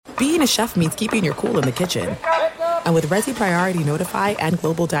being a chef means keeping your cool in the kitchen. And with Resi Priority Notify and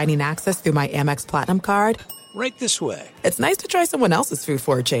Global Dining Access through my Amex Platinum card, right this way. It's nice to try someone else's food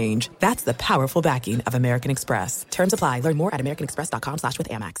for a change. That's the powerful backing of American Express. Terms apply. Learn more at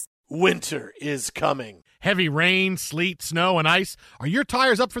americanexpress.com/withAmex. Winter is coming. Heavy rain, sleet, snow, and ice. Are your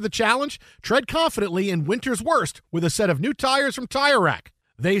tires up for the challenge? Tread confidently in winter's worst with a set of new tires from Tire Rack.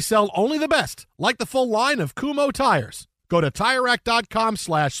 They sell only the best, like the full line of Kumho tires. Go to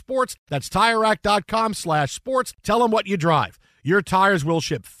TireRack.com/sports. That's TireRack.com/sports. Tell them what you drive. Your tires will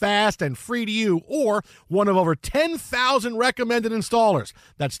ship fast and free to you or one of over 10,000 recommended installers.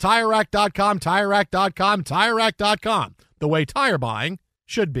 That's TireRack.com, TireRack.com, TireRack.com. The way tire buying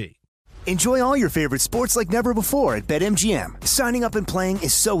should be. Enjoy all your favorite sports like never before at BetMGM. Signing up and playing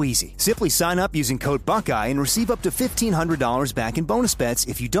is so easy. Simply sign up using code Buckeye and receive up to $1,500 back in bonus bets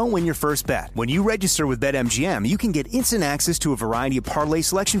if you don't win your first bet. When you register with BetMGM, you can get instant access to a variety of parlay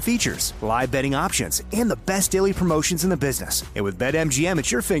selection features, live betting options, and the best daily promotions in the business. And with BetMGM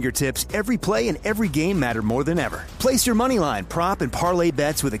at your fingertips, every play and every game matter more than ever. Place your moneyline, prop, and parlay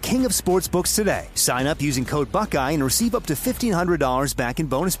bets with the king of sportsbooks today. Sign up using code Buckeye and receive up to $1,500 back in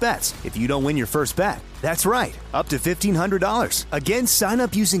bonus bets if you don't win your first bet. That's right, up to $1,500. Again, sign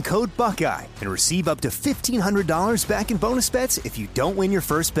up using code Buckeye and receive up to $1,500 back in bonus bets if you don't win your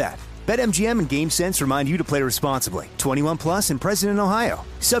first bet. BetMGM and GameSense remind you to play responsibly. 21 plus and present in Ohio.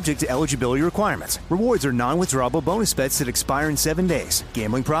 Subject to eligibility requirements. Rewards are non-withdrawable bonus bets that expire in 7 days.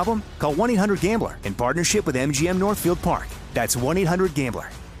 Gambling problem? Call 1-800-GAMBLER in partnership with MGM Northfield Park. That's 1-800-GAMBLER.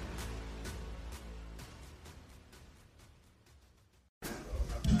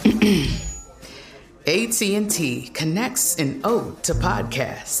 AT&T connects an ode to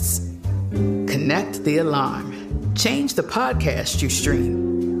podcasts. Connect the alarm. Change the podcast you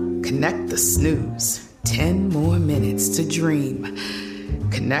stream. Connect the snooze. 10 more minutes to dream.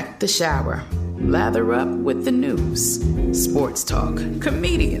 Connect the shower. Lather up with the news. Sports talk,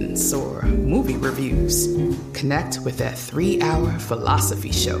 comedians, or movie reviews. Connect with that 3-hour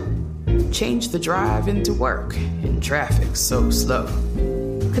philosophy show. Change the drive into work in traffic so slow.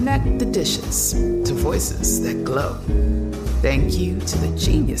 Connect the dishes to voices that glow. Thank you to the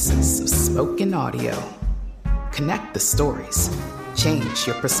geniuses of spoken audio. Connect the stories. Change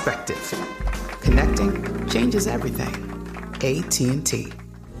your perspective. Connecting changes everything. AT&T.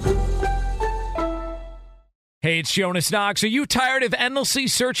 Hey, it's Jonas Knox. Are you tired of endlessly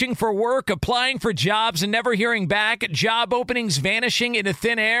searching for work, applying for jobs, and never hearing back? Job openings vanishing into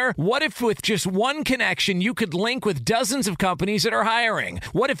thin air? What if with just one connection, you could link with dozens of companies that are hiring?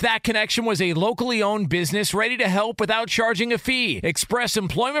 What if that connection was a locally owned business ready to help without charging a fee? Express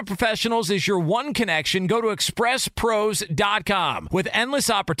Employment Professionals is your one connection. Go to expresspros.com. With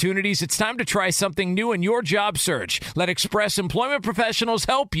endless opportunities, it's time to try something new in your job search. Let Express Employment Professionals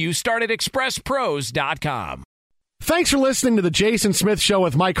help you. Start at expresspros.com. Thanks for listening to the Jason Smith Show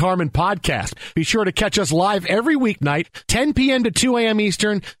with Mike Harmon podcast. Be sure to catch us live every weeknight, 10 p.m. to 2 a.m.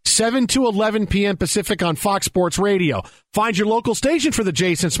 Eastern, 7 to 11 p.m. Pacific on Fox Sports Radio. Find your local station for the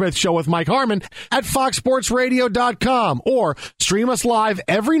Jason Smith Show with Mike Harmon at foxsportsradio.com or stream us live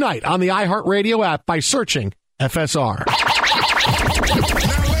every night on the iHeartRadio app by searching FSR. Now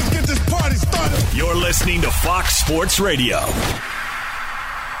let's get this party started. You're listening to Fox Sports Radio.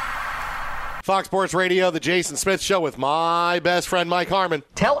 Fox Sports Radio, the Jason Smith Show with my best friend, Mike Harmon.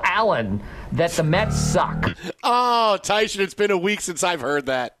 Tell Allen that the Mets suck. Oh, Tyson, it's been a week since I've heard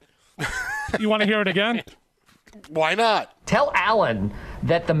that. You want to hear it again? Why not? Tell Allen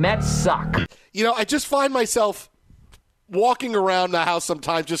that the Mets suck. You know, I just find myself walking around the house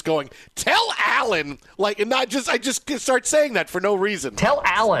sometimes just going, tell Allen. Like, and not just, I just start saying that for no reason. Tell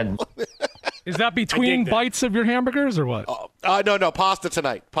Allen. Is that between bites of your hamburgers or what? No, pasta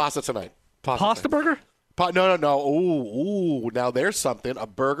tonight. Pasta burger? No. Ooh, now there's something. A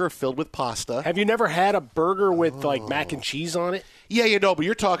burger filled with pasta. Have you never had a burger with, like, mac and cheese on it? Yeah, but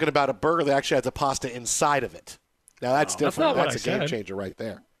you're talking about a burger that actually has a pasta inside of it. Now, that's different. That's a game changer right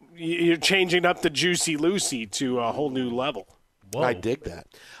there. You're changing up the Juicy Lucy to a whole new level. Whoa. I dig that.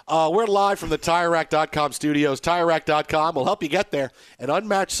 We're live from the TireRack.com studios. TireRack.com will help you get there. An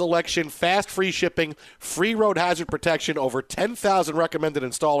unmatched selection, fast free shipping, free road hazard protection, over 10,000 recommended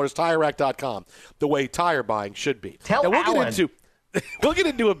installers. TireRack.com, the way tire buying should be. We'll get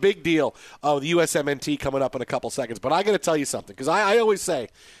into a big deal of the USMNT coming up in a couple seconds, but I got to tell you something, because I always say,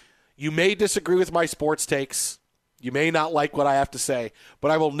 you may disagree with my sports takes, you may not like what I have to say, but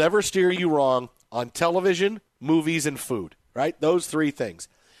I will never steer you wrong on television, movies, and food. Right? Those three things.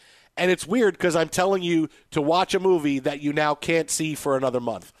 And it's weird because I'm telling you to watch a movie that you now can't see for another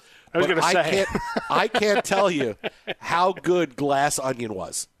month. I was going to say. I can't tell you how good Glass Onion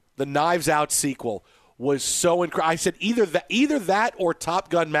was. the Knives Out sequel was so incredible. I said either that or Top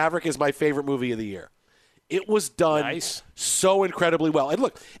Gun Maverick is my favorite movie of the year. It was done so incredibly well. And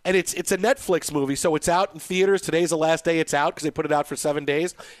look, and it's a Netflix movie, so it's out in theaters. Today's the last day it's out because they put it out for 7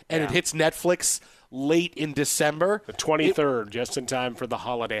 days, and it hits Netflix late in December. The 23rd, just in time for the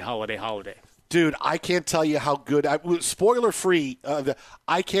holiday. Dude, I can't tell you how good. Spoiler-free,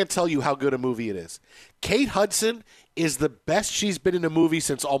 I can't tell you how good a movie it is. Kate Hudson is the best she's been in a movie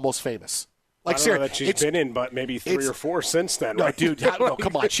since Almost Famous. Like, I don't know that she's been in, but maybe 3 or 4 since then. No, right? dude, no,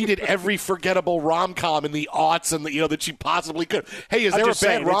 come on. She did every forgettable rom-com in the aughts and that she possibly could. Hey, is there a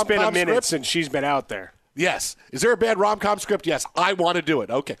bad rom-com script? It's been a minute since she's been out there. Yes. Is there a bad rom-com script? Yes. I want to do it.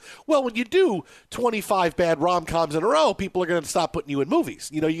 Okay. Well, when you do 25 bad rom-coms in a row, people are going to stop putting you in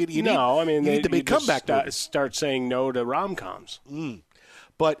movies. You need to make comeback movies. Start saying no to rom-coms.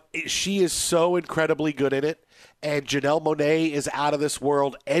 But she is so incredibly good in it. And Janelle Monáe is out of this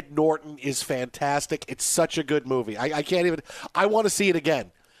world. Ed Norton is fantastic. It's such a good movie. I can't even – I want to see it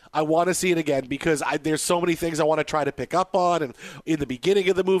again. I want to see it again because there's so many things I want to try to pick up on. And in the beginning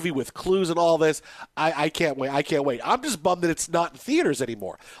of the movie with clues and all this, I can't wait. I can't wait. I'm just bummed that it's not in theaters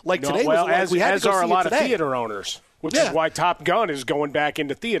anymore. Today we had to go see a lot of theater owners, which is why Top Gun is going back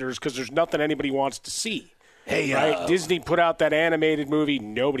into theaters because there's nothing anybody wants to see. Hey, right? Disney put out that animated movie.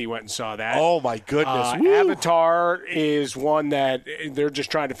 Nobody went and saw that. Oh, my goodness. Avatar is one that they're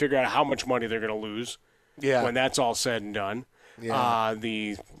just trying to figure out how much money they're going to lose when that's all said and done. Yeah.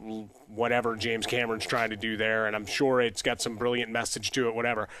 The whatever James Cameron's trying to do there, and I'm sure it's got some brilliant message to it,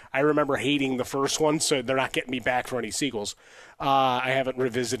 whatever. I remember hating the first one, so they're not getting me back for any sequels. I haven't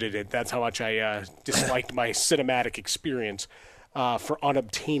revisited it. That's how much I disliked my cinematic experience for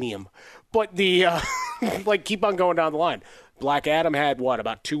Unobtainium. But keep on going down the line. Black Adam had,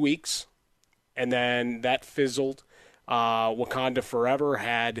 about 2 weeks? And then that fizzled. Wakanda Forever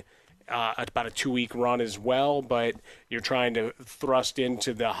had about a 2-week run as well, but you're trying to thrust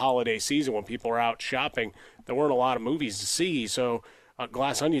into the holiday season when people are out shopping. There weren't a lot of movies to see, so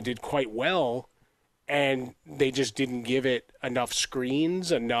Glass Onion did quite well, and they just didn't give it enough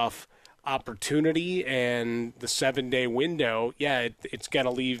screens, enough opportunity, and the 7-day window, it's got to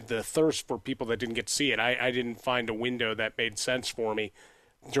leave the thirst for people that didn't get to see it. I didn't find a window that made sense for me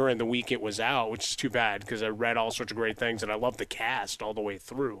during the week it was out, which is too bad because I read all sorts of great things, and I love the cast all the way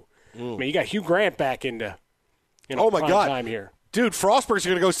through. I mean, you got Hugh Grant back into prime time here. Dude, Frostberg's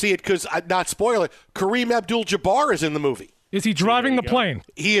going to go see it because, not spoiler, Kareem Abdul-Jabbar is in the movie. Is he driving the plane?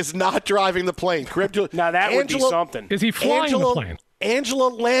 He is not driving the plane. Now, that would be something. Is he flying the plane? Angela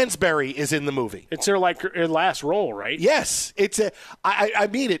Lansbury is in the movie. It's her last role, right? Yes, I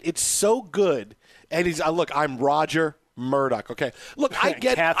mean it. It's so good. And he's look. I'm Roger Murdoch. Okay, look. I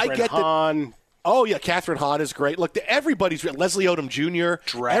get Hahn. Oh yeah, Catherine Hahn is great. Look, everybody's Leslie Odom Jr.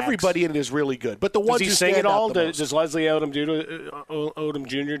 Drax. Everybody in it is really good. But the ones does he sing it all? Does Leslie Odom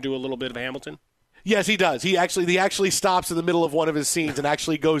Jr. do a little bit of Hamilton? Yes, he does. He actually stops in the middle of one of his scenes and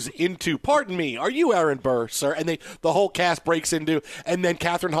actually goes into, "Pardon me, are you Aaron Burr, sir?" And the whole cast breaks into, and then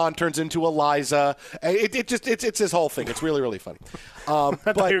Catherine Hahn turns into Eliza. It's his whole thing. It's really, really funny. I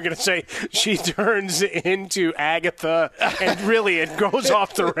thought you were going to say she turns into Agatha, and really it goes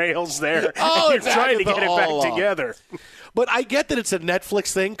off the rails there. Oh, you're trying to get it back together. But I get that it's a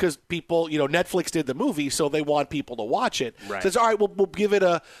Netflix thing because people, Netflix did the movie, so they want people to watch it. Right. Says, all right, we'll give it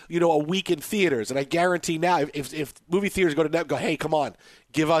a week in theaters, and I guarantee now, if movie theaters go to Netflix, hey, come on,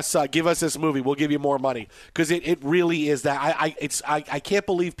 give us this movie, we'll give you more money because it really is that. I can't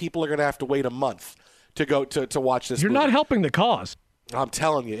believe people are going to have to wait a month to go to watch this. You're movie. not helping the cause. I'm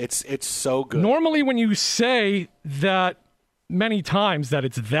telling you, it's so good. Normally, when you say that many times that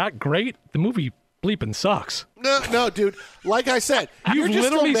it's that great, the movie bleeping sucks. No, dude. Like I said, you've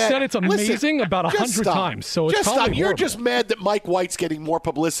literally said it's amazing about 100 times. So it's probably horrible. You're just mad that Mike White's getting more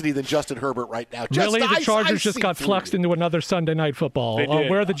publicity than Justin Herbert right now. Really, the Chargers just got flexed into another Sunday Night Football.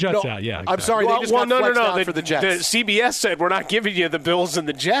 Where are the Jets at? Yeah, exactly. I'm sorry. They just got flexed out for the Jets. The CBS said we're not giving you the Bills and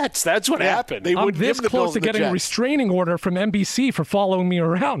the Jets. That's what happened. I'm this close to getting a restraining order from NBC for following me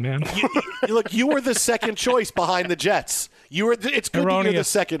around, man. Look, you were the second choice behind the Jets. It's good that you're the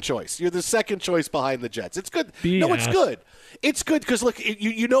second choice. You're the second choice behind the Jets. It's good. BS. No, it's good. It's good because, look,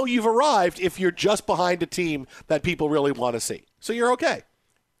 you've arrived if you're just behind a team that people really want to see. So you're okay.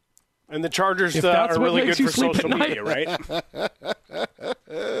 And the Chargers are really good for social media, right?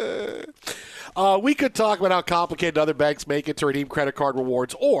 We could talk about how complicated other banks make it to redeem credit card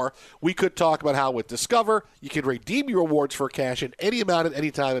rewards, or we could talk about how with Discover you can redeem your rewards for cash in any amount at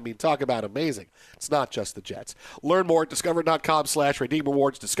any time. I mean, talk about amazing. It's not just the Jets. Learn more at discover.com/redeem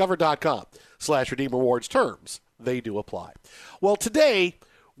rewards, discover.com/redeem rewards. Terms, they do apply. Well, today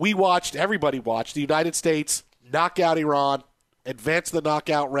everybody watched the United States knock out Iran, advance the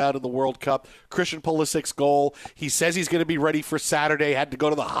knockout round in the World Cup. Christian Pulisic's goal. He says he's going to be ready for Saturday. Had to go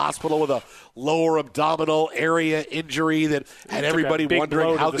to the hospital with a lower abdominal area injury that had everybody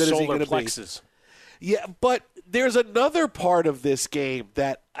wondering how good is he going to be. Yeah, but there's another part of this game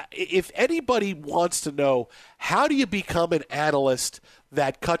that if anybody wants to know, how do you become an analyst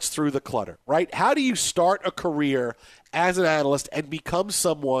that cuts through the clutter, right? How do you start a career as an analyst and become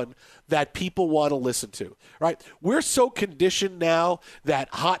someone that people want to listen to, right? We're so conditioned now that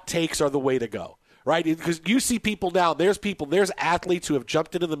hot takes are the way to go, right? Because you see people now, there's athletes who have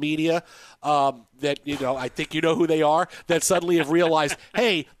jumped into the media that, I think you know who they are, that suddenly have realized,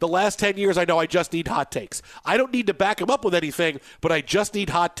 hey, the last 10 years I know I just need hot takes. I don't need to back them up with anything, but I just need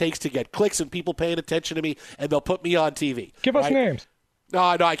hot takes to get clicks and people paying attention to me, and they'll put me on TV. Give us names. No,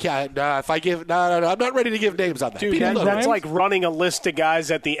 I can't. I'm not ready to give names on that. Dude, it's like running a list of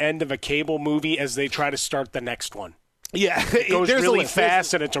guys at the end of a cable movie as they try to start the next one. Yeah, it goes really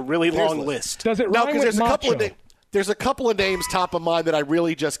fast, and it's a really long list. Does it rhyme with macho? There's a couple of names top of mind that I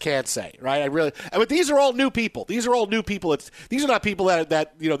really just can't say, right? But these are all new people. These are all new people. These are not people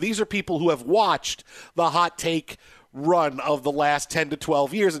that these are people who have watched the hot take run of the last 10 to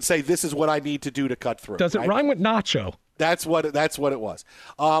 12 years and say, this is what I need to do to cut through. Does it rhyme with nacho? That's what it was.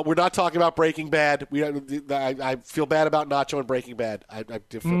 We're not talking about Breaking Bad. I feel bad about Nacho and Breaking Bad. I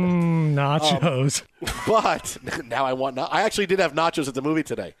do feel bad. Nachos. But now I actually did have nachos at the movie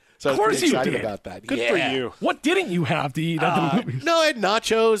today. So I was pretty excited about that. Good for you. What didn't you have to eat at the movie? No, I had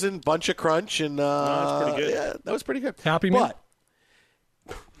nachos and Bunch of Crunch, and that's pretty good. Yeah, that was pretty good. Happy Meal?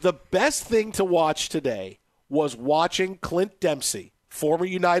 But the best thing to watch today was watching Clint Dempsey, former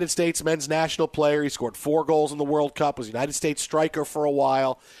United States men's national player. He scored 4 goals in the World Cup, was a United States striker for a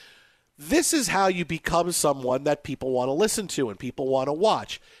while. This is how you become someone that people want to listen to and people want to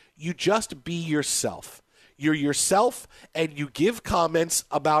watch. You just be yourself. You're yourself, and you give comments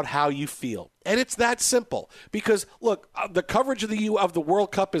about how you feel. And it's that simple. Because, look, the coverage of the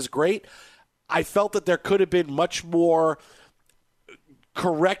World Cup is great. I felt that there could have been much more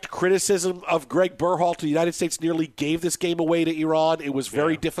correct criticism of Greg Berhalter. The United States nearly gave this game away to Iran. It was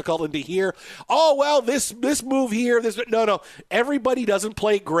very difficult. And to hear, oh, well, this move here, no. Everybody doesn't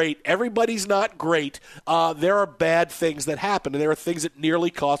play great. Everybody's not great. There are bad things that happen, and there are things that nearly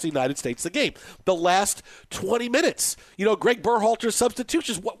cost the United States the game. The last 20 minutes, Greg Berhalter's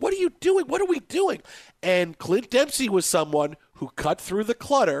substitutions. What are you doing? What are we doing? And Clint Dempsey was someone who cut through the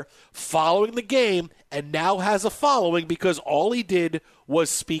clutter following the game and now has a following because all he did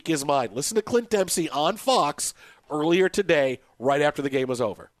was speak his mind. Listen to Clint Dempsey on Fox earlier today, right after the game was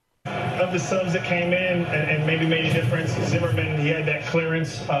over. Of the subs that came in and maybe made a difference, Zimmerman, he had that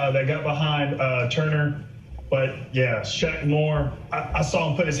clearance that got behind Turner. But, yeah, Shaq Moore, I saw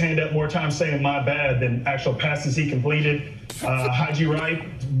him put his hand up more times saying my bad than actual passes he completed. Haji Wright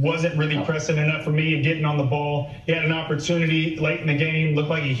wasn't really pressing enough for me and getting on the ball. He had an opportunity late in the game, looked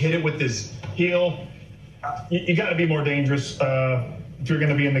like he hit it with his heel. You got to be more dangerous if you're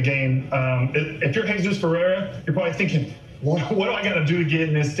going to be in the game. If you're Jesus Ferreira, you're probably thinking, what do I got to do to get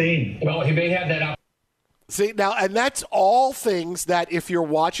in this team? Well, he may have that opportunity. See, now, and that's all things that if you're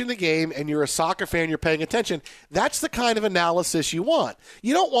watching the game and you're a soccer fan, you're paying attention, that's the kind of analysis you want.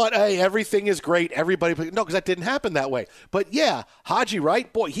 You don't want, hey, everything is great, everybody, no, because that didn't happen that way. But yeah, Haji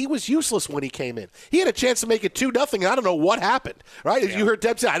Wright, boy, he was useless when he came in. He had a chance to make it 2-0, and I don't know what happened, right? Yeah. You heard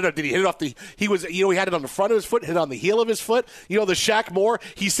Deb say, I don't know, did he hit it off he had it on the front of his foot, hit it on the heel of his foot. The Shaq Moore,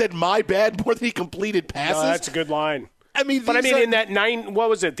 he said, my bad, more than he completed passes. No, that's a good line. In that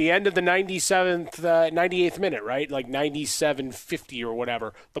the end of the 98th minute, right? Like 97:50 or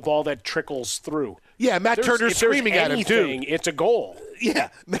whatever, the ball that trickles through. Yeah, Matt Turner's screaming at him, too. It's a goal. Yeah,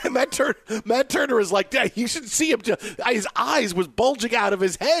 Matt Turner is like, yeah, you should see him. His eyes was bulging out of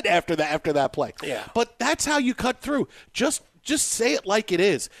his head after that play. Yeah. But that's how you cut through. Just say it like it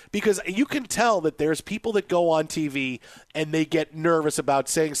is, because you can tell that there's people that go on TV and they get nervous about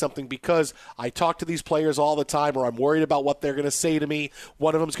saying something because I talk to these players all the time, or I'm worried about what they're going to say to me.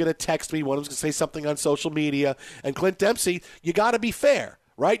 One of them's going to text me. One of them's going to say something on social media. And Clint Dempsey, you got to be fair.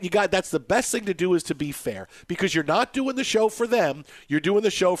 Right? That's the best thing to do, is to be fair, because you're not doing the show for them. You're doing the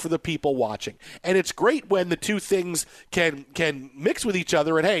show for the people watching. And it's great when the two things can mix with each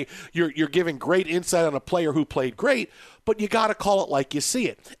other. And hey, you're giving great insight on a player who played great, but you got to call it like you see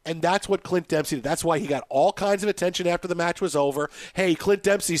it. And that's what Clint Dempsey did. That's why he got all kinds of attention after the match was over. Hey, Clint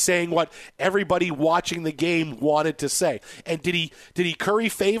Dempsey saying what everybody watching the game wanted to say. And did he curry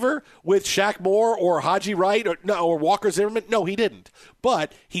favor with Shaq Moore or Haji Wright or Walker Zimmerman? No, he didn't.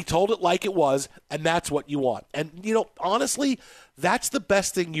 But he told it like it was, and that's what you want. And, honestly, That's the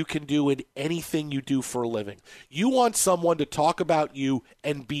best thing you can do in anything you do for a living. You want someone to talk about you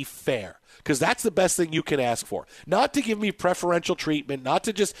and be fair, because that's the best thing you can ask for. Not to give me preferential treatment, not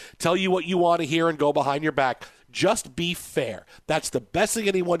to just tell you what you want to hear and go behind your back. Just be fair. That's the best thing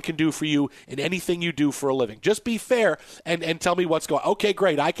anyone can do for you in anything you do for a living. Just be fair and tell me what's going on. Okay,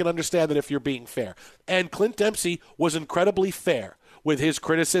 great. I can understand that if you're being fair. And Clint Dempsey was incredibly fair with his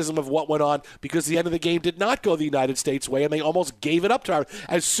criticism of what went on, because the end of the game did not go the United States way, and they almost gave it up to our.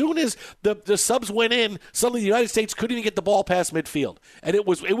 As soon as the subs went in, suddenly the United States couldn't even get the ball past midfield, and it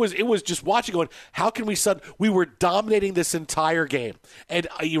was just watching going, how can we were dominating this entire game, and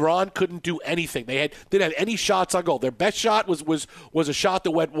Iran couldn't do anything. They didn't have any shots on goal. Their best shot was a shot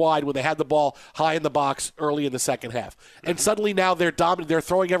that went wide when they had the ball high in the box early in the second half, and suddenly now they're dominant. They're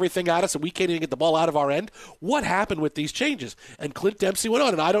throwing everything at us, and we can't even get the ball out of our end. What happened with these changes? And Clint Dempsey went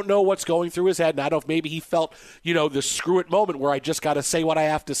on, and I don't know what's going through his head, and I don't know if maybe he felt, the screw it moment where I just got to say what I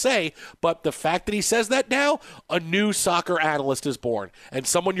have to say, but the fact that he says that now, a new soccer analyst is born, and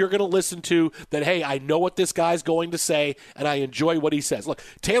someone you're going to listen to that, hey, I know what this guy's going to say, and I enjoy what he says. Look,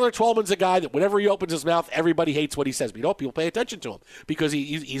 Taylor Twellman's a guy that whenever he opens his mouth, everybody hates what he says, but people pay attention to him because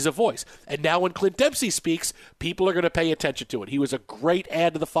he's a voice. And now when Clint Dempsey speaks, people are going to pay attention to it. He was a great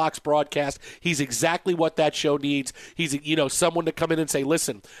add to the Fox broadcast. He's exactly what that show needs. He's, someone to come in and say,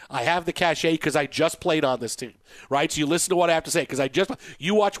 listen, I have the cachet because I just played on this team, right? So you listen to what I have to say because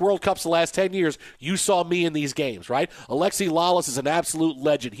you watch World Cups the last 10 years, you saw me in these games, right? Alexi Lalas is an absolute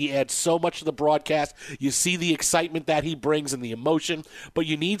legend. He adds so much to the broadcast. You see the excitement that he brings and the emotion, but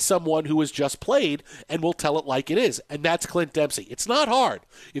you need someone who has just played and will tell it like it is, and that's Clint Dempsey. It's not hard.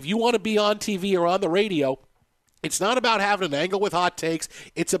 If you want to be on TV or on the radio, it's not about having an angle with hot takes.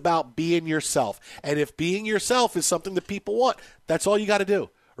 It's about being yourself. And if being yourself is something that people want, that's all you got to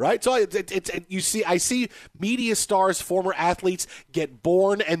do, right? So I see media stars, former athletes get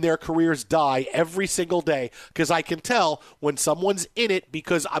born and their careers die every single day because I can tell when someone's in it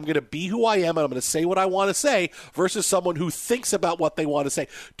because I'm going to be who I am and I'm going to say what I want to say versus someone who thinks about what they want to say.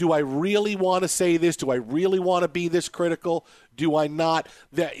 Do I really want to say this? Do I really want to be this critical? Do I not?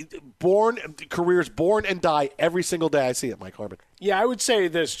 Careers born and die every single day. I see it, Mike Harmon. Yeah, I would say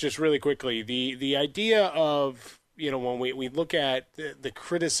this just really quickly. The idea of, when we look at the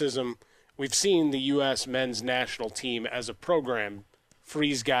criticism, we've seen the U.S. men's national team as a program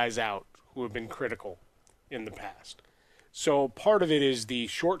freeze guys out who have been critical in the past. So part of it is the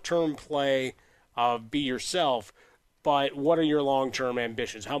short-term play of be yourself, but what are your long-term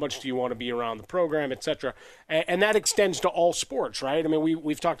ambitions? How much do you want to be around the program, et cetera? And that extends to all sports, right? I mean,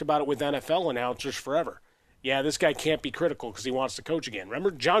 we've talked about it with NFL announcers forever. Yeah, this guy can't be critical because he wants to coach again. Remember,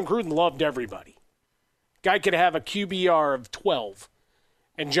 John Gruden loved everybody. Guy could have a QBR of 12,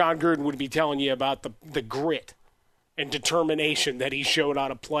 and John Gruden would be telling you about the grit and determination that he showed on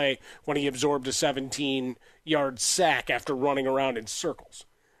a play when he absorbed a 17-yard sack after running around in circles.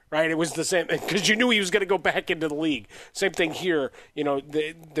 Right, it was the same because you knew he was going to go back into the league. Same thing here.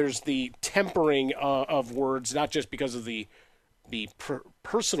 There's the tempering of words, not just because of the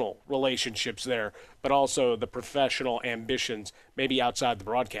personal relationships there, but also the professional ambitions, maybe outside the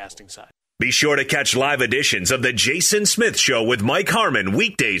broadcasting side. Be sure to catch live editions of The Jason Smith Show with Mike Harmon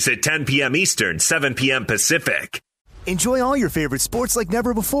weekdays at 10 p.m. Eastern, 7 p.m. Pacific. Enjoy all your favorite sports like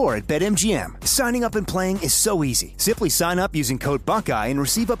never before at BetMGM. Signing up and playing is so easy. Simply sign up using code Buckeye and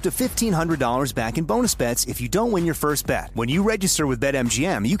receive up to $1,500 back in bonus bets if you don't win your first bet. When you register with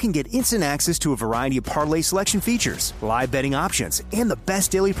BetMGM, you can get instant access to a variety of parlay selection features, live betting options, and the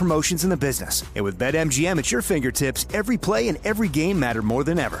best daily promotions in the business. And with BetMGM at your fingertips, every play and every game matter more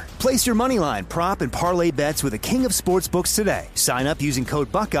than ever. Place your moneyline, prop, and parlay bets with the king of sportsbooks today. Sign up using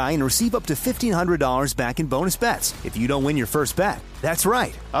code Buckeye and receive up to $1,500 back in bonus bets if you don't win your first bet. That's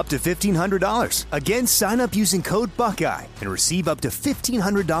right, up to $1,500. Again, sign up using code Buckeye and receive up to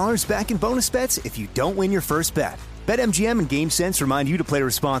 $1,500 back in bonus bets if you don't win your first bet. BetMGM and GameSense remind you to play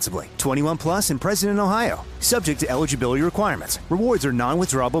responsibly. 21 plus and present in Ohio. Subject to eligibility requirements. Rewards are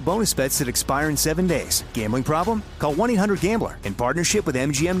non-withdrawable bonus bets that expire in 7 days. Gambling problem? Call 1-800-GAMBLER in partnership with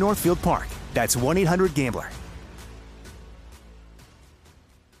MGM Northfield Park. That's 1-800-GAMBLER.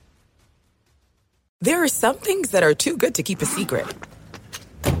 There are some things that are too good to keep a secret.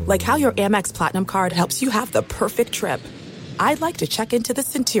 Like how your Amex Platinum card helps you have the perfect trip. I'd like to check into the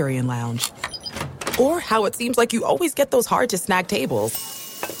Centurion Lounge. Or how it seems like you always get those hard-to-snag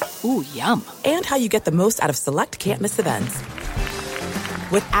tables. Ooh, yum. And how you get the most out of select can't-miss events.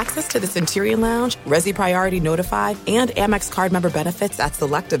 With access to the Centurion Lounge, Resi Priority Notify, and Amex card member benefits at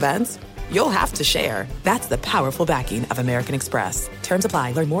select events, you'll have to share. That's the powerful backing of American Express. Terms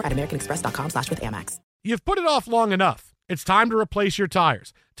apply. Learn more at americanexpress.com/withAmex. You've put it off long enough. It's time to replace your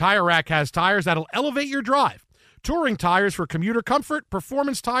tires. Tire Rack has tires that'll elevate your drive. Touring tires for commuter comfort,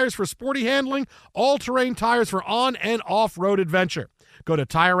 performance tires for sporty handling, all-terrain tires for on- and off-road adventure. Go to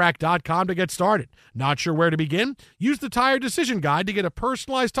TireRack.com to get started. Not sure where to begin? Use the Tire Decision Guide to get a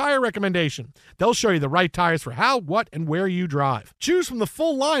personalized tire recommendation. They'll show you the right tires for how, what, and where you drive. Choose from the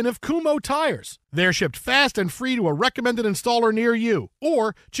full line of Kumho tires. They're shipped fast and free to a recommended installer near you.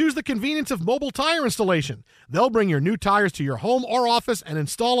 Or choose the convenience of mobile tire installation. They'll bring your new tires to your home or office and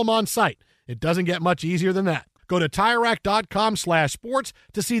install them on site. It doesn't get much easier than that. Go to TireRack.com/sports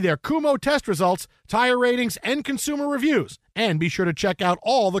to see their Kumho test results, tire ratings, and consumer reviews. And be sure to check out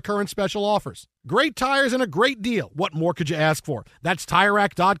all the current special offers. Great tires and a great deal. What more could you ask for? That's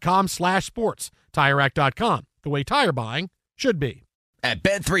TireRack.com/sports. TireRack.com, the way tire buying should be. At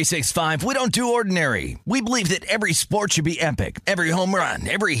Bet365, we don't do ordinary. We believe that every sport should be epic. Every home run,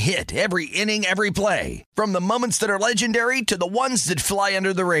 every hit, every inning, every play. From the moments that are legendary to the ones that fly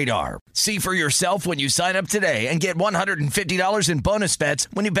under the radar. See for yourself when you sign up today and get $150 in bonus bets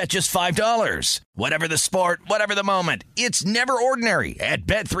when you bet just $5. Whatever the sport, whatever the moment, it's never ordinary at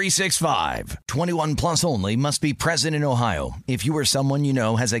Bet365. 21 plus only. Must be present in Ohio. If you or someone you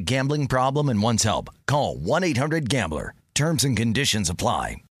know has a gambling problem and wants help, call 1-800-GAMBLER. Terms and conditions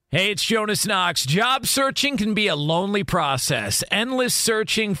apply. Hey, it's Jonas Knox. Job searching can be a lonely process. Endless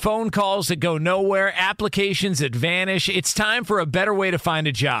searching, phone calls that go nowhere, applications that vanish. It's time for a better way to find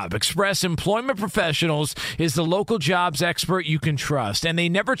a job. Express Employment Professionals is the local jobs expert you can trust, and they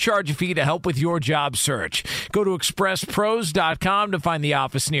never charge a fee to help with your job search. Go to expresspros.com to find the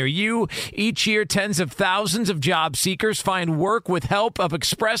office near you. Each year, tens of thousands of job seekers find work with help of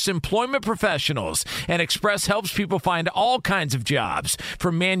Express Employment Professionals, and Express helps people find all kinds of jobs,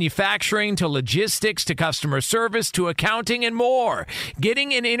 from manufacturing to logistics to customer service to accounting and more.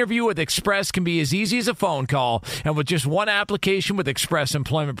 Getting an interview with Express can be as easy as a phone call, and with just one application with Express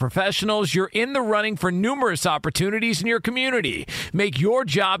Employment Professionals, you're in the running for numerous opportunities in your community. Make your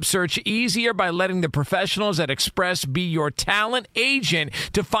job search easier by letting the professionals at Express be your talent agent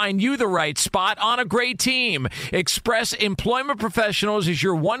to find you the right spot on a great team. Express Employment Professionals is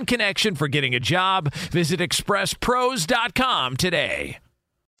your one connection for getting a job. Visit expresspros.com today.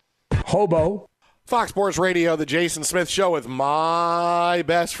 Hobo. Fox Sports Radio, the Jason Smith Show with my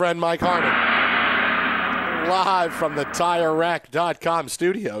best friend Mike Harmon. Live from the TireRack.com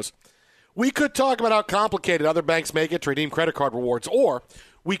studios. We could talk about how complicated other banks make it to redeem credit card rewards, or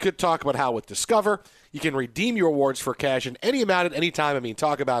we could talk about how with Discover you can redeem your rewards for cash in any amount at any time. I mean,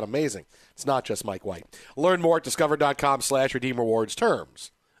 talk about amazing. It's not just Mike White. Learn more at discover.com/redeem rewards.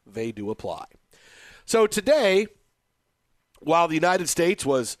 Terms, they do apply. So today, while the United States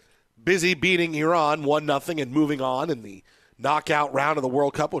was busy beating Iran 1-0 and moving on in the knockout round of the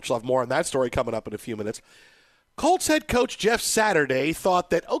World Cup, which we'll have more on that story coming up in a few minutes, Colts head coach Jeff Saturday thought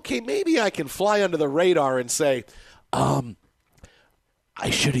that, okay, maybe I can fly under the radar and say, I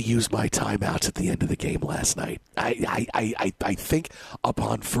should have used my timeouts at the end of the game last night. I think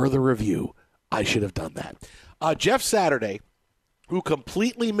upon further review, I should have done that. Jeff Saturday, who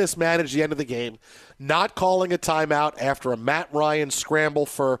completely mismanaged the end of the game, not calling a timeout after a Matt Ryan scramble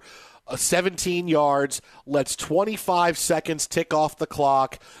for 17 yards, lets 25 seconds tick off the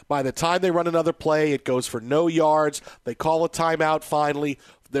clock. By the time they run another play, it goes for no yards. They call a timeout finally.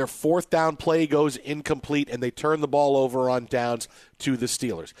 Their fourth down play goes incomplete, and they turn the ball over on downs to the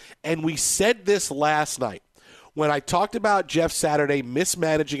Steelers. And we said this last night when I talked about Jeff Saturday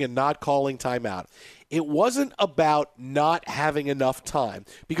mismanaging and not calling timeout. It wasn't about not having enough time,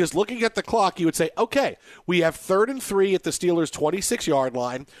 because looking at the clock, you would say, okay, we have 3rd and 3 at the Steelers' 26-yard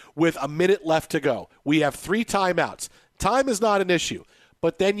line with a minute left to go. We have 3 timeouts. Time is not an issue,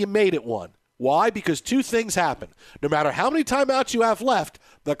 but then you made it one. Why? Because 2 things happen. No matter how many timeouts you have left,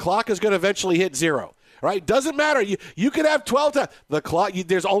 the clock is going to eventually hit 0. Right? Doesn't matter. You could have 12 times. The clock,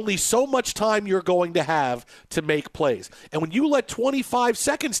 there's only so much time you're going to have to make plays. And when you let 25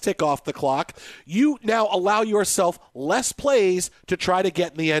 seconds tick off the clock, you now allow yourself less plays to try to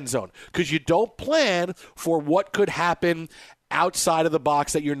get in the end zone, because you don't plan for what could happen outside of the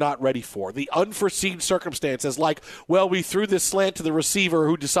box that you're not ready for. The unforeseen circumstances, like, well, we threw this slant to the receiver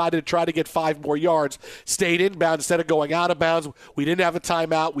who decided to try to get 5 more yards, stayed inbound instead of going out of bounds. We didn't have a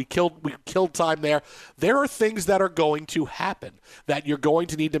timeout. We killed time there. There are things that are going to happen that you're going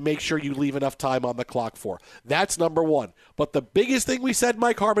to need to make sure you leave enough time on the clock for. That's number one. But the biggest thing we said,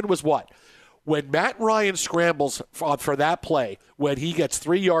 Mike Harmon, was what? When Matt Ryan scrambles for that play, when he gets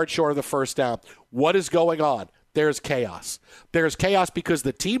 3 yards short of the first down, what is going on? There's chaos. There's chaos because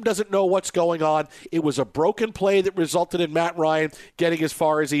the team doesn't know what's going on. It was a broken play that resulted in Matt Ryan getting as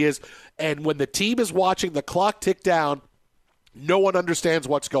far as he is. And when the team is watching the clock tick down, No one understands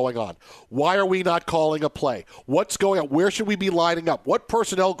what's going on. Why are we not calling a play? What's going on? Where should we be lining up? What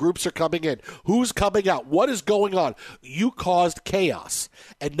personnel groups are coming in? Who's coming out? What is going on? You caused chaos.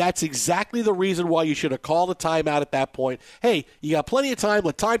 And that's exactly the reason why you should have called a timeout at that point. Hey, you got plenty of time.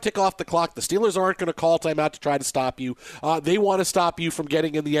 Let time tick off the clock. The Steelers aren't going to call timeout to try to stop you. They want to stop you from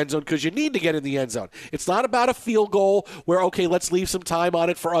getting in the end zone because you need to get in the end zone. It's not about a field goal where, okay, let's leave some time on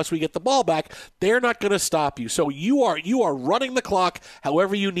it for us. We get the ball back. They're not going to stop you. So you are running the clock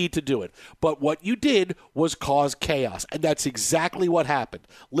however you need to do it. But what you did was cause chaos, and that's exactly what happened.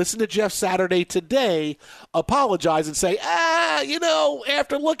 Listen to Jeff Saturday today apologize and say,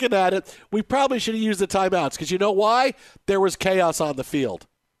 after looking at it, we probably should have used the timeouts because you know why? There was chaos on the field.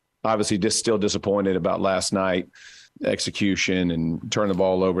 Obviously, just still disappointed about last night. Execution and turn the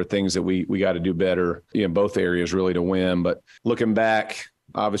ball over, things that we got to do better in both areas really to win. But looking back,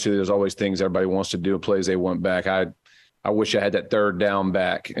 obviously there's always things everybody wants to do, plays they want back. I wish I had that third down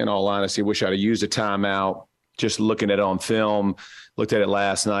back. In all honesty, wish I'd have used a timeout. Just looking at it on film, looked at it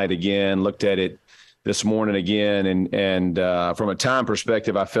last night again, looked at it this morning again, and from a time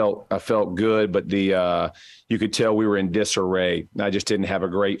perspective, I felt good, but you could tell we were in disarray. I just didn't have a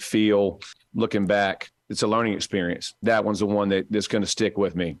great feel. Looking back, it's a learning experience. That one's the one that's going to stick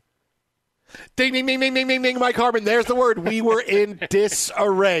with me. Ding, ding, ding, ding, ding, ding, ding, Mike Harmon. There's the word. We were in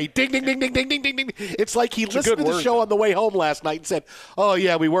disarray. Ding, ding, ding, ding, ding, ding, ding, ding. It's like he listened to the show on the way home last night and said, oh,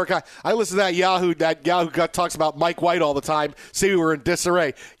 yeah, we work. I listened to that Yahoo talks about Mike White all the time. Say we were in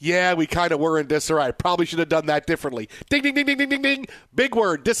disarray. Yeah, we kind of were in disarray. Probably should have done that differently. Ding, ding, ding, ding, ding, ding, ding. Big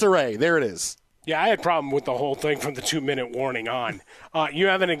word, disarray. There it is. Yeah, I had a problem with the whole thing from the 2-minute warning on. You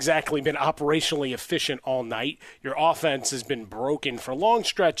haven't exactly been operationally efficient all night. Your offense has been broken for long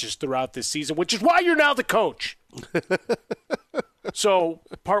stretches throughout this season, which is why you're now the coach. So,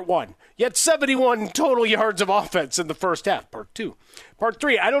 part one, you had 71 total yards of offense in the first half. Part two. Part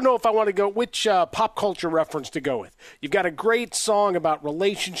three, I don't know if I want to go which pop culture reference to go with. You've got a great song about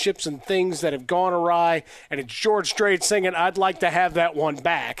relationships and things that have gone awry, and it's George Strait singing, I'd like to have that one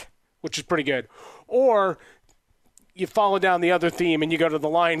back, which is pretty good. Or you follow down the other theme and you go to the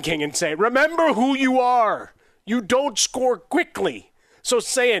Lion King and say, remember who you are. You don't score quickly. So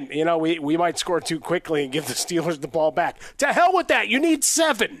saying, we might score too quickly and give the Steelers the ball back. To hell with that. You need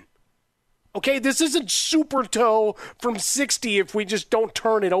 7. Okay, this isn't super toe from 60 if we just don't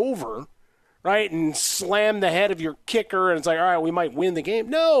turn it over, right, and slam the head of your kicker and it's like, all right, we might win the game.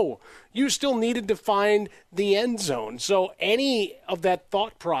 No, you still needed to find the end zone. So any of that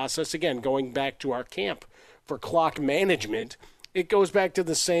thought process, again, going back to our camp for clock management, it goes back to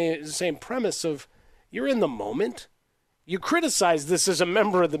the same premise of you're in the moment. You criticized this as a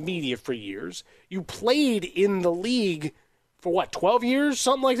member of the media for years. You played in the league for, 12 years,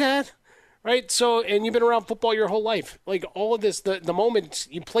 something like that? Right? So, and you've been around football your whole life. Like all of this, the moment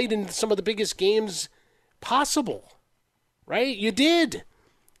you played in some of the biggest games possible, right? You did.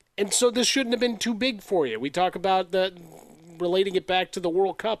 And so this shouldn't have been too big for you. We talk about relating it back to the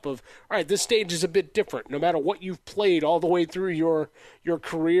World Cup of, all right, this stage is a bit different. No matter what you've played all the way through your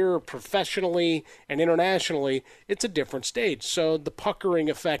career professionally and internationally, it's a different stage. So the puckering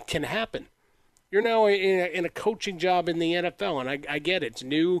effect can happen. You're now in a coaching job in the NFL, and I get it. It's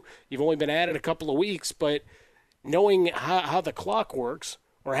new. You've only been at it a couple of weeks, but knowing how the clock works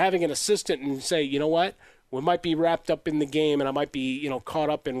or having an assistant and say, you know what, we might be wrapped up in the game and I might be caught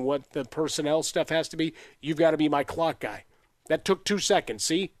up in what the personnel stuff has to be, you've got to be my clock guy. That took 2 seconds.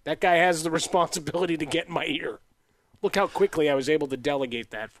 See? That guy has the responsibility to get in my ear. Look how quickly I was able to delegate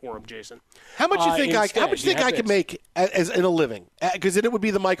that for him, Jason. How much do you think I could make as in a living? Because it would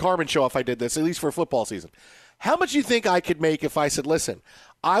be the Mike Harmon show if I did this, at least for football season. How much do you think I could make if I said, listen,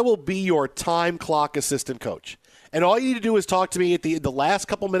 I will be your time clock assistant coach? And all you need to do is talk to me at the last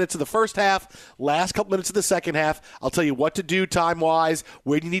couple minutes of the first half, last couple minutes of the second half. I'll tell you what to do time-wise,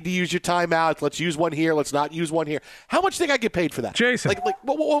 where you need to use your timeouts. Let's use one here. Let's not use one here. How much do you think I get paid for that? Jason. Like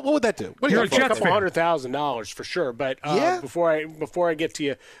what would that do? You're a couple $100,000 for sure. But before I get to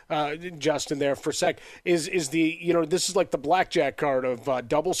you, Justin, there for a sec, is the this is like the blackjack card of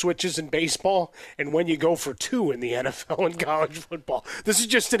double switches in baseball and when you go for 2 in the NFL and college football. This is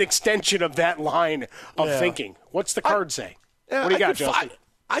just an extension of that line of thinking. What's the card say? What do you got, Justin?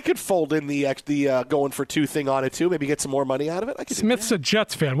 I could fold in the going for 2 thing on it, too. Maybe get some more money out of it. Smith's a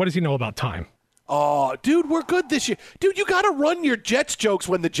Jets fan. What does he know about time? Oh, dude, we're good this year. Dude, you got to run your Jets jokes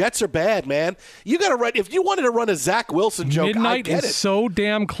when the Jets are bad, man. You got to run. If you wanted to run a Zach Wilson joke, Midnight I get is so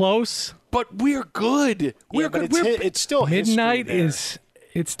damn close. But we're good. We're good. It's still Midnight history there. is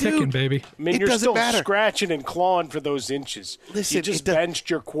It's ticking, baby. I mean, It you're doesn't still matter. scratching and clawing for those inches. Listen, you just benched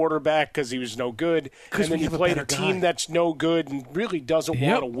your quarterback because he was no good, and then you played a team that's no good and really doesn't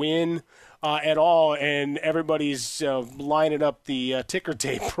want to win at all, and everybody's lining up the ticker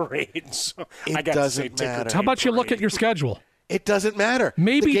tape parade. So I got to say ticker tape. How about you look at your schedule? It doesn't matter.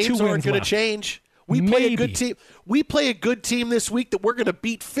 Maybe the games 2 aren't wins going to left. change. We play a good team. We play a good team this week that we're going to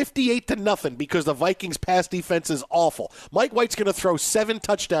beat 58-0 because the Vikings' pass defense is awful. Mike White's going to throw 7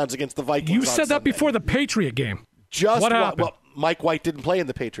 touchdowns against the Vikings. You said that before the Patriot game. What happened? Well, Mike White didn't play in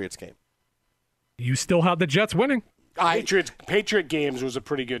the Patriots game. You still had the Jets winning. Patriot games was a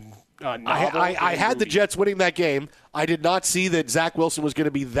pretty good I had the Jets winning that game. I did not see that Zach Wilson was going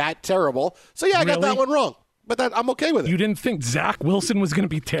to be that terrible. So, I got that one wrong. But I'm okay with it. You didn't think Zach Wilson was going to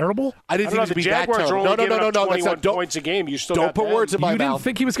be terrible? I didn't think he was going to be that terrible. No. 21 points a game. You still don't put words in my mouth. You didn't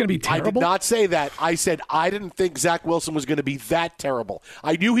think he was going to be terrible? I did not say that. I said I didn't think Zach Wilson was going to be that terrible.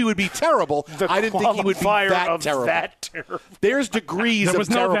 I knew he would be terrible. I didn't think he would be that terrible. There's degrees of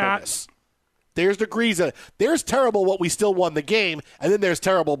terribleness. There's degrees of there's terrible what we still won the game, and then there's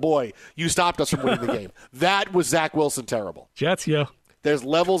terrible, boy, you stopped us from winning the game. That was Zach Wilson terrible. Jets, yeah. There's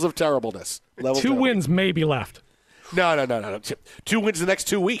levels of terribleness. 2 wins maybe left. No. 2 wins the next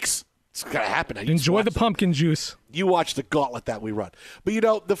 2 weeks. It's going to happen. Enjoy the pumpkin juice. You watch the gauntlet that we run.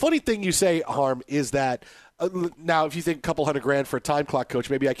 But, the funny thing you say, Harm, is that now if you think a couple $100,000 for a time clock coach,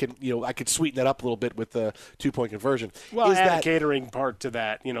 maybe I can, I could sweeten that up a little bit with the 2-point conversion. Well, add a catering part to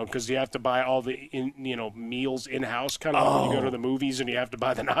that, because you have to buy all the, meals in-house, kind of when you go to the movies and you have to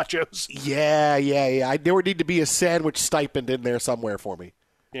buy the nachos. Yeah. There would need to be a sandwich stipend in there somewhere for me.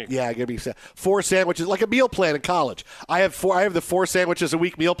 Yeah, give me 4 sandwiches, like a meal plan in college. I have the 4 sandwiches a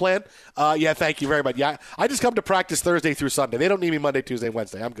week meal plan. Thank you very much. Yeah, I just come to practice Thursday through Sunday. They don't need me Monday, Tuesday,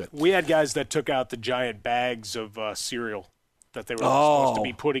 Wednesday. I'm good. We had guys that took out the giant bags of cereal that they were supposed to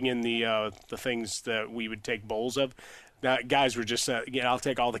be putting in the things that we would take bowls of. Now, guys were just, I'll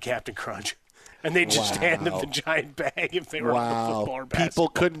take all the Captain Crunch. And they just hand them the giant bag if they were on the football or basketball.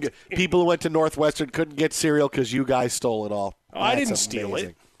 People who went to Northwestern couldn't get cereal because you guys stole it all. I didn't steal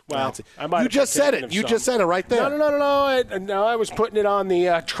it. Well, you just said it. You just said it right there. No. I was putting it on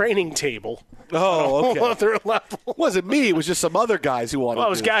the training table. Oh, okay. Other level. It wasn't me. It was just some other guys who wanted. Well, it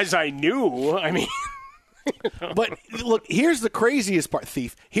was guys I knew. I mean. But look, here's the craziest part,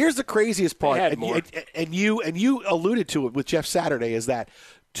 Thief. Here's the craziest part, and you alluded to it with Jeff Saturday, is that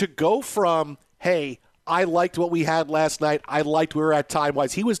to go from, hey, I liked what we had last night, I liked where we were at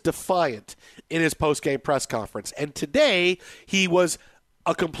time-wise. He was defiant in his post-game press conference. And today, he was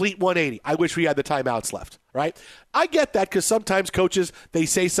a complete 180. I wish we had the timeouts left, right? I get that because sometimes coaches, they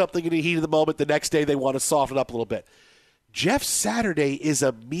say something in the heat of the moment. The next day, they want to soften up a little bit. Jeff Saturday is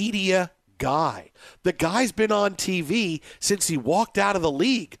a media guy. The guy's been on TV since he walked out of the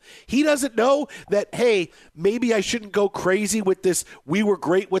league. He doesn't know that, hey, maybe I shouldn't go crazy with this, we were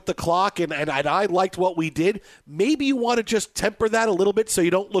great with the clock and I liked what we did. Maybe you want to just temper that a little bit so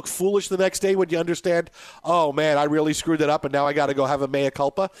you don't look foolish the next day when you understand, oh, man, I really screwed it up and now I got to go have a mea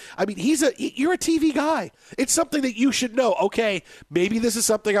culpa. I mean, you're a TV guy. It's something that you should know. Okay, maybe this is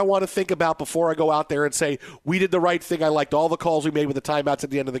something I want to think about before I go out there and say, we did the right thing. I liked all the calls we made with the timeouts at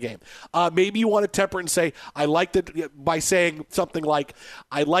the end of the game. Maybe you want to temper it and say, I liked it by saying something like,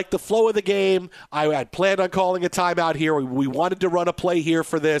 I liked the flow of the game. I had planned on calling a timeout here. We wanted to run a play here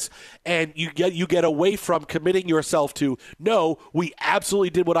for this. And you get away from committing yourself to, no, we absolutely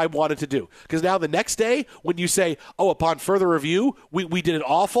did what I wanted to do. Because now the next day, when you say, oh, upon further review, we did it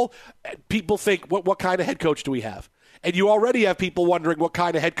awful, people think, what kind of head coach do we have? And you already have people wondering, what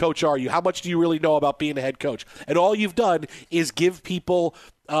kind of head coach are you? How much do you really know about being a head coach? And all you've done is give people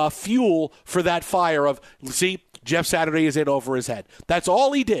fuel for that fire of, see, Jeff Saturday is in over his head. That's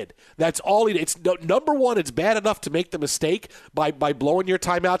all he did. That's all he did. It's number one, it's bad enough to make the mistake by blowing your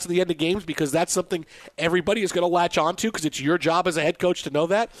timeouts at the end of games, because that's something everybody is going to latch onto because it's your job as a head coach to know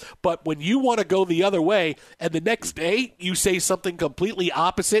that. But when you want to go the other way and the next day you say something completely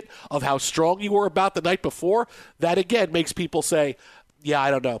opposite of how strong you were about the night before, that again makes people say, yeah,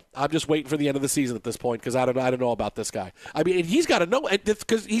 I don't know. I'm just waiting for the end of the season at this point because I don't know about this guy. I mean, and he's got to know,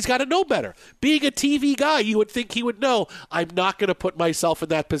 because he's got to know better. Being a TV guy, you would think he would know, I'm not going to put myself in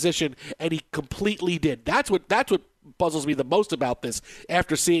that position, and he completely did. That's what puzzles me the most about this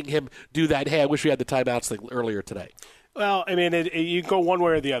after seeing him do that. Hey, I wish we had the timeouts thing earlier today. Well, I mean, you go one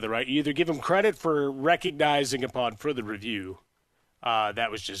way or the other, right? You either give him credit for recognizing upon further review, that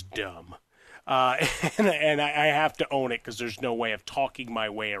was just dumb. And I have to own it because there's no way of talking my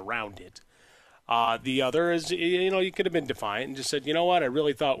way around it. The other is, you could have been defiant and just said, you know what, I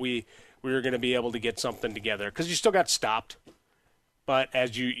really thought we were going to be able to get something together, because you still got stopped. but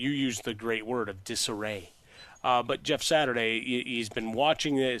as you used the great word of disarray. But Jeff Saturday, he's been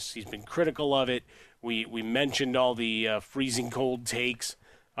watching this. He's been critical of it. We mentioned all the freezing cold takes,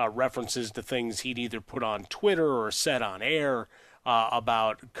 references to things he'd either put on Twitter or said on air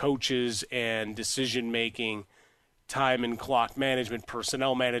about coaches and decision-making, time and clock management,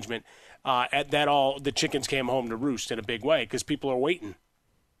 personnel management. The chickens came home to roost in a big way because people are waiting,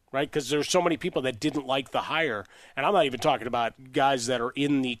 right? Because there's so many people that didn't like the hire. And I'm not even talking about guys that are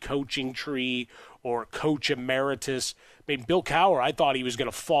in the coaching tree or coach emeritus. I mean, Bill Cowher, I thought he was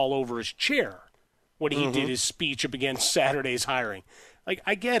going to fall over his chair when he did his speech up against Saturday's hiring. Like,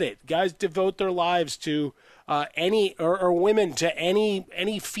 I get it. Guys devote their lives to any or women to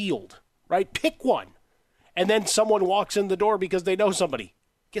any field, right? Pick one. And then someone walks in the door because they know somebody.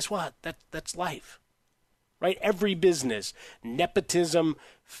 Guess what? That's life, right? Every business, nepotism,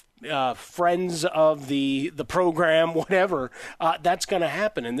 friends of the program, whatever, that's going to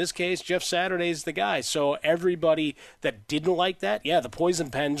happen. In this case, Jeff Saturday's the guy. So everybody that didn't like that, the poison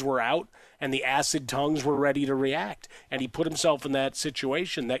pens were out and the acid tongues were ready to react. And he put himself in that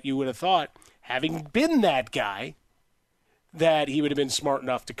situation that you would have thought, having been that guy, that he would have been smart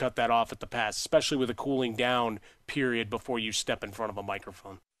enough to cut that off at the pass, especially with a cooling down period before you step in front of a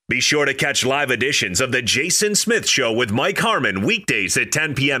microphone. Be sure to catch live editions of The Jason Smith Show with Mike Harmon weekdays at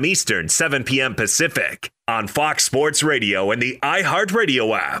 10 p.m. Eastern, 7 p.m. Pacific on Fox Sports Radio and the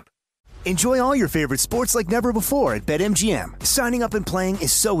iHeartRadio app. Enjoy all your favorite sports like never before at BetMGM. Signing up and playing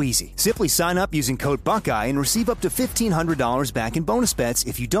is so easy. Simply sign up using code Buckeye and receive up to $1,500 back in bonus bets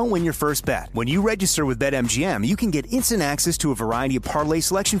if you don't win your first bet. When you register with BetMGM, you can get instant access to a variety of parlay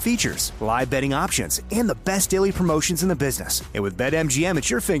selection features, live betting options, and the best daily promotions in the business. And with BetMGM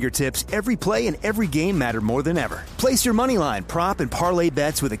at your fingertips, every play and every game matter more than ever. Place your moneyline, prop, and parlay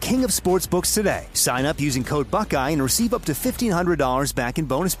bets with the king of sportsbooks today. Sign up using code Buckeye and receive up to $1,500 back in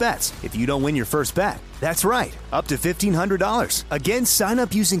bonus bets if you don't win your first bet. That's right, up to $1,500. Again, sign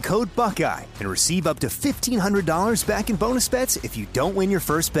up using code Buckeye and receive up to $1,500 back in bonus bets if you don't win your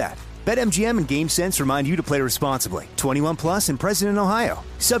first bet. BetMGM and GameSense remind you to play responsibly. 21 plus and present in Ohio.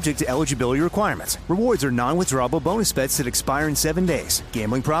 Subject to eligibility requirements. Rewards are non-withdrawable bonus bets that expire in 7 days.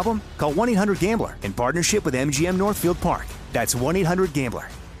 Gambling problem? Call 1-800-GAMBLER in partnership with MGM Northfield Park. That's 1-800-GAMBLER.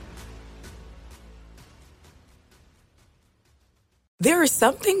 There are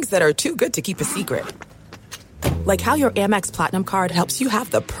some things that are too good to keep a secret. Like how your Amex Platinum card helps you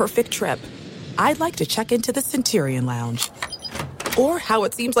have the perfect trip. I'd like to check into the Centurion Lounge. Or how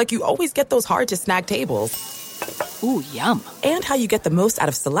it seems like you always get those hard-to-snag tables. Ooh, yum. And how you get the most out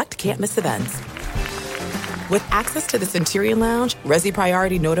of select can't-miss events. With access to the Centurion Lounge, Resi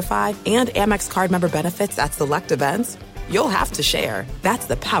Priority Notified, and Amex card member benefits at select events, you'll have to share. That's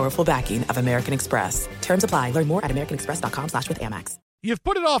the powerful backing of American Express. Terms apply. Learn more at americanexpress.com/withAmex. You've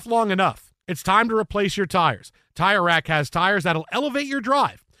put it off long enough. It's time to replace your tires. Tire Rack has tires that'll elevate your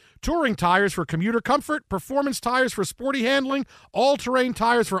drive. Touring tires for commuter comfort, performance tires for sporty handling, all-terrain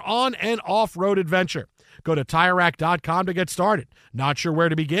tires for on- and off-road adventure. Go to TireRack.com to get started. Not sure where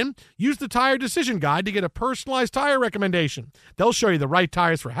to begin? Use the Tire Decision Guide to get a personalized tire recommendation. They'll show you the right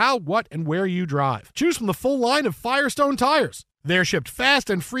tires for how, what, and where you drive. Choose from the full line of Firestone tires. They're shipped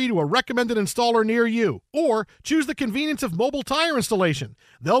fast and free to a recommended installer near you. Or choose the convenience of mobile tire installation.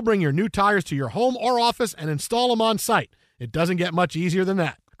 They'll bring your new tires to your home or office and install them on site. It doesn't get much easier than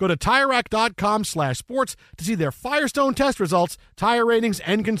that. Go to TireRack.com/sports to see their Firestone test results, tire ratings,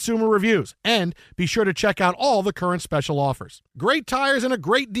 and consumer reviews. And be sure to check out all the current special offers. Great tires and a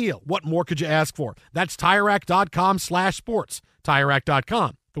great deal. What more could you ask for? That's TireRack.com/sports.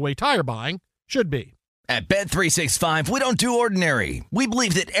 TireRack.com, the way tire buying should be. At Bet365, we don't do ordinary. We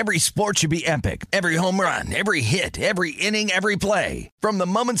believe that every sport should be epic. Every home run, every hit, every inning, every play. From the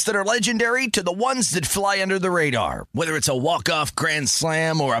moments that are legendary to the ones that fly under the radar. Whether it's a walk-off grand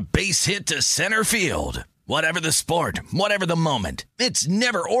slam or a base hit to center field. Whatever the sport, whatever the moment. It's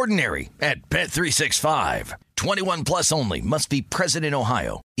never ordinary at Bet365. 21 plus only. Must be present in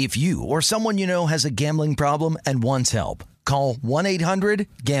Ohio. If you or someone you know has a gambling problem and wants help, call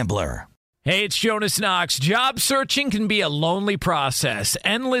 1-800-GAMBLER. Hey, it's Jonas Knox. Job searching can be a lonely process.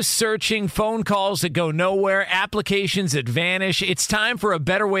 Endless searching, phone calls that go nowhere, applications that vanish. It's time for a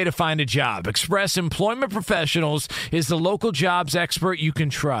better way to find a job. Express Employment Professionals is the local jobs expert you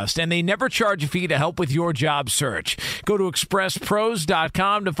can trust, and they never charge a fee to help with your job search. Go to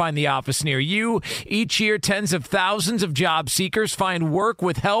expresspros.com to find the office near you. Each year, tens of thousands of job seekers find work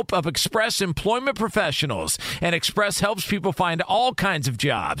with help of Express Employment Professionals, and Express helps people find all kinds of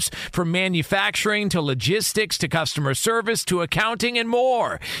jobs, from manufacturing to logistics to customer service to accounting and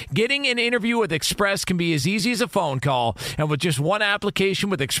more. Getting an interview with Express can be as easy as a phone call. And with just one application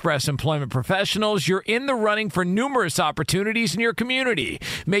with Express Employment Professionals, you're in the running for numerous opportunities in your community.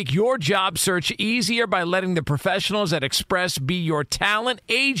 Make your job search easier by letting the professionals at Express be your talent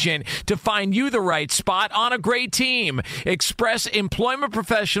agent to find you the right spot on a great team. Express Employment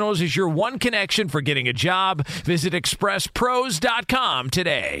Professionals is your one connection for getting a job. Visit expresspros.com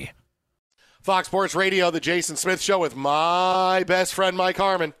today. Fox Sports Radio, the Jason Smith Show with my best friend Mike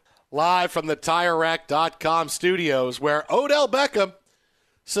Harmon, live from the TireRack.com studios, where Odell Beckham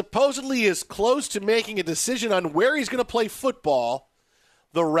supposedly is close to making a decision on where he's going to play football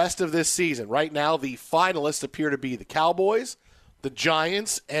the rest of this season. Right now, the finalists appear to be the Cowboys, the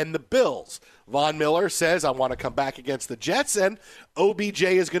Giants, and the Bills. Von Miller says, I want to come back against the Jets, and OBJ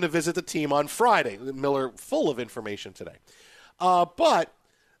is going to visit the team on Friday. Miller full of information today. But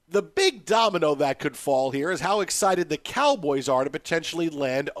the big domino that could fall here is how excited the Cowboys are to potentially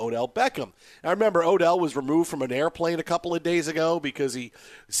land Odell Beckham. Now, remember, Odell was removed from an airplane a couple of days ago because he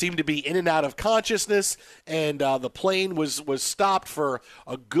seemed to be in and out of consciousness, and the plane was stopped for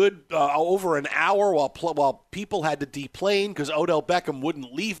a good over an hour while people had to deplane because Odell Beckham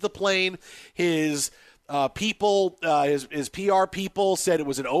wouldn't leave the plane. His his PR people said it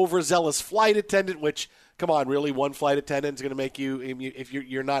was an overzealous flight attendant, which, come on, really, one flight attendant is going to make you, if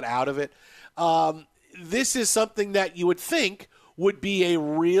you're not out of it. This is something that you would think would be a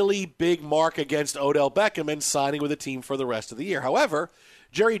really big mark against Odell Beckham and signing with a team for the rest of the year. However,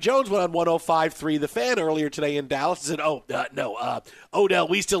 Jerry Jones went on 105.3 The Fan earlier today in Dallas and said, no, Odell,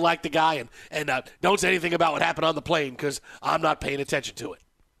 we still like the guy, and don't say anything about what happened on the plane because I'm not paying attention to it.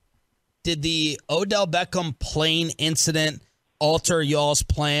 Did the Odell Beckham plane incident alter y'all's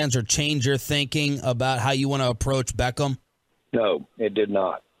plans or change your thinking about how you want to approach Beckham? No, it did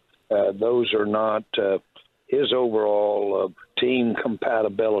not. Those are not his overall team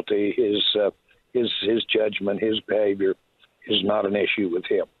compatibility. His judgment, his behavior is not an issue with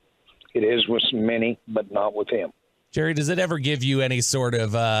him. It is with many, but not with him. Jerry, does it ever give you any sort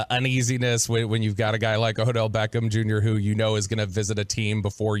of uneasiness when you've got a guy like Odell Beckham Jr. who you know is going to visit a team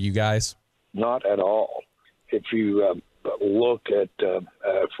before you guys? Not at all. If you look at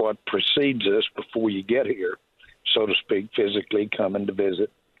what precedes us before you get here, so to speak, physically coming to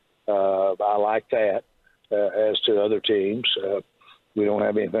visit, I like that. As to other teams, we don't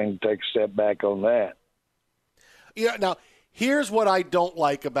have anything to take a step back on that. Yeah. Now, here's what I don't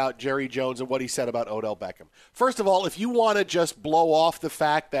like about Jerry Jones and what he said about Odell Beckham. First of all, if you want to just blow off the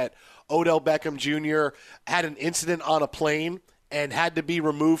fact that Odell Beckham Jr. had an incident on a plane and had to be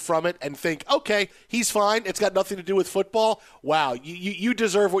removed from it and think, okay, he's fine, it's got nothing to do with football, wow, you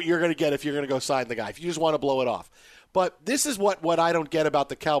deserve what you're going to get if you're going to go sign the guy, if you just want to blow it off. But this is what I don't get about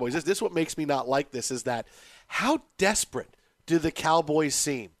the Cowboys. This is what makes me not like this, is that how desperate do the Cowboys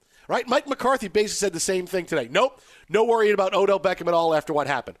seem? Right? Mike McCarthy basically said the same thing today. Nope, no worrying about Odell Beckham at all after what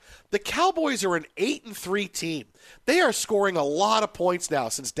happened. The Cowboys are an 8-3 team. They are scoring a lot of points now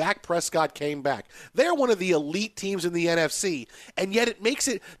since Dak Prescott came back. They're one of the elite teams in the NFC, and yet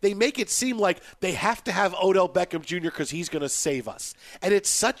they make it seem like they have to have Odell Beckham Jr. because he's going to save us. And it's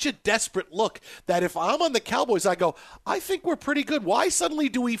such a desperate look that if I'm on the Cowboys, I go, I think we're pretty good. Why suddenly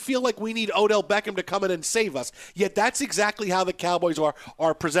do we feel like we need Odell Beckham to come in and save us? Yet that's exactly how the Cowboys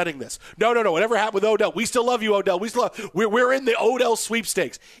are presenting this. No, whatever happened with Odell, we still love you, Odell. We're in the Odell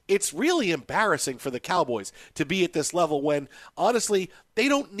sweepstakes. It's really embarrassing for the Cowboys to be at this level when, honestly, they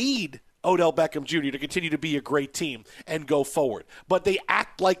don't need Odell Beckham Jr. to continue to be a great team and go forward. But they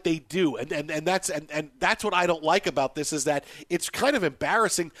act like they do, and that's what I don't like about this, is that it's kind of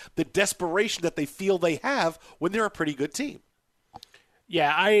embarrassing the desperation that they feel they have when they're a pretty good team.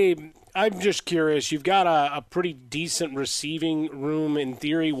 Yeah, I'm just curious. You've got a pretty decent receiving room in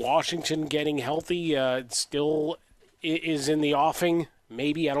theory. Washington getting healthy still is in the offing.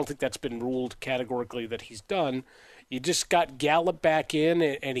 Maybe. I don't think that's been ruled categorically that he's done. You just got Gallup back in,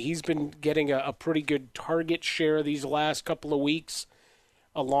 and he's been getting a pretty good target share these last couple of weeks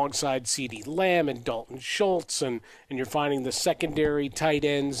alongside CeeDee Lamb and Dalton Schultz, and you're finding the secondary tight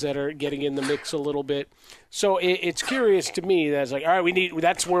ends that are getting in the mix a little bit. So it's curious to me that it's like, all right,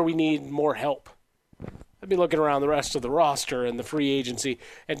 that's where we need more help. I'd be looking around the rest of the roster and the free agency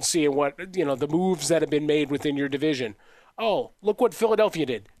and seeing what, the moves that have been made within your division. Oh, look what Philadelphia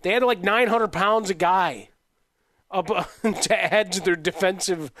did. They had like 900 pounds a guy up to add to their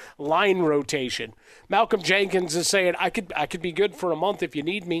defensive line rotation. Malcolm Jenkins is saying, I could be good for a month if you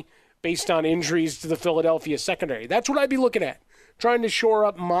need me, based on injuries to the Philadelphia secondary. That's what I'd be looking at, trying to shore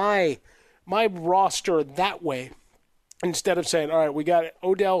up my roster that way. instead of saying, all right, we got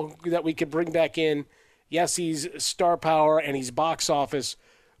Odell that we could bring back in. Yes, he's star power and he's box office,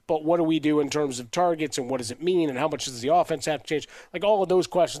 but what do we do in terms of targets and what does it mean and how much does the offense have to change? Like all of those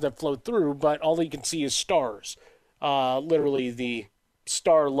questions that flowed through, but all you can see is stars. Literally the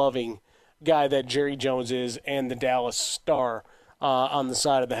star-loving guy that Jerry Jones is and the Dallas Star on the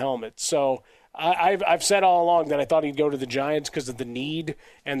side of the helmet. So I've said all along that I thought he'd go to the Giants because of the need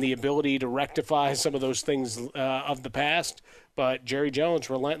and the ability to rectify some of those things of the past. But Jerry Jones,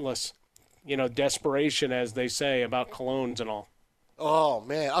 relentless, desperation, as they say about colognes and all. Oh,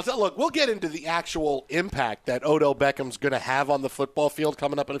 man. Look, we'll get into the actual impact that Odell Beckham's going to have on the football field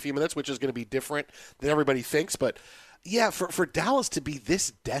coming up in a few minutes, which is going to be different than everybody thinks. But, yeah, for Dallas to be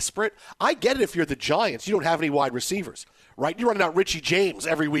this desperate, I get it if you're the Giants. You don't have any wide receivers, right? You're running out Richie James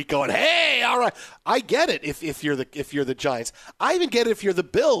every week going, hey, all right. I get it if you're the Giants. I even get it if you're the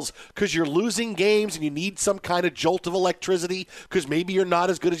Bills because you're losing games and you need some kind of jolt of electricity because maybe you're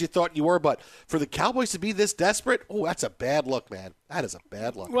not as good as you thought you were. But for the Cowboys to be this desperate, oh, that's a bad look, man. That is a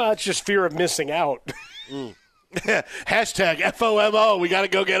bad look. Well, it's just fear of missing out. Hashtag FOMO. We got to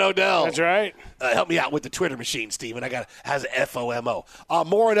go get Odell. That's right. Help me out with the Twitter machine, Steven. Has FOMO.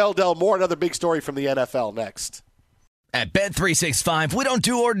 More on Odell. More another big story from the NFL next. At Bet365, we don't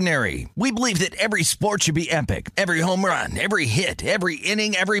do ordinary. We believe that every sport should be epic. Every home run, every hit, every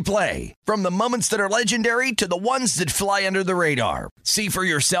inning, every play. From the moments that are legendary to the ones that fly under the radar. See for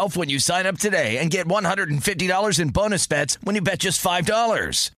yourself when you sign up today and get $150 in bonus bets when you bet just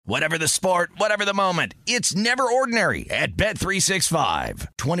 $5. Whatever the sport, whatever the moment, it's never ordinary at Bet365.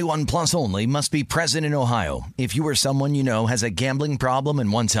 21 plus only. Must be present in Ohio. If you or someone you know has a gambling problem and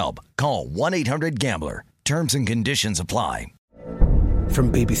wants help, call 1-800-GAMBLER. Terms and conditions apply.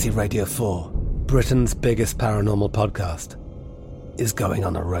 From BBC Radio 4, Britain's biggest paranormal podcast is going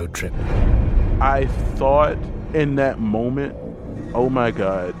on a road trip. I thought in that moment, oh my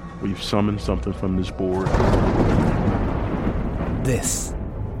God, we've summoned something from this board. This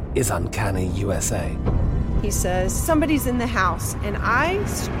is Uncanny USA. He says, somebody's in the house, and I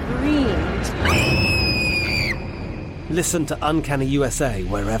screamed. Listen to Uncanny USA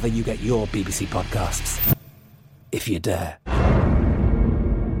wherever you get your BBC podcasts, if you dare.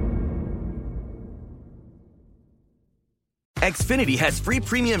 Xfinity has free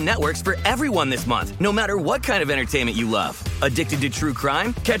premium networks for everyone this month, no matter what kind of entertainment you love. Addicted to true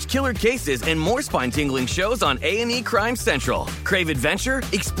crime? Catch killer cases and more spine-tingling shows on A&E Crime Central. Crave adventure?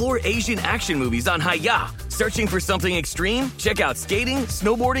 Explore Asian action movies on Hi-YAH. Searching for something extreme? Check out skating,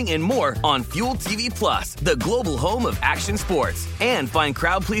 snowboarding, and more on Fuel TV Plus, the global home of action sports. And find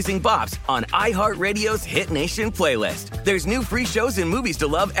crowd-pleasing bops on iHeartRadio's Hit Nation playlist. There's new free shows and movies to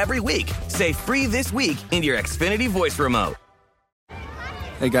love every week. Say free this week in your Xfinity voice remote.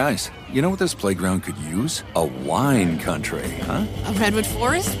 Hey guys, you know what this playground could use? A wine country, huh? A redwood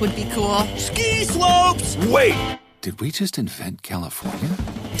forest would be cool. Ski slopes! Wait! Did we just invent California?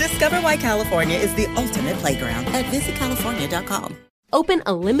 Discover why California is the ultimate playground at visitcalifornia.com. Open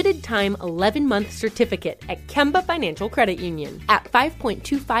a limited-time 11-month certificate at Kemba Financial Credit Union. At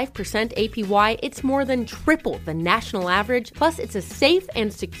 5.25% APY, it's more than triple the national average, plus it's a safe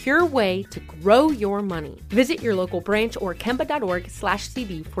and secure way to grow your money. Visit your local branch or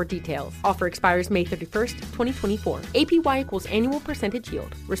kemba.org/cb for details. Offer expires May 31st, 2024. APY equals annual percentage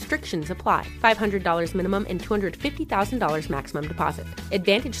yield. Restrictions apply. $500 minimum and $250,000 maximum deposit.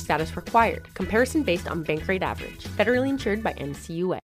 Advantage status required. Comparison based on bank rate average. Federally insured by NCUA.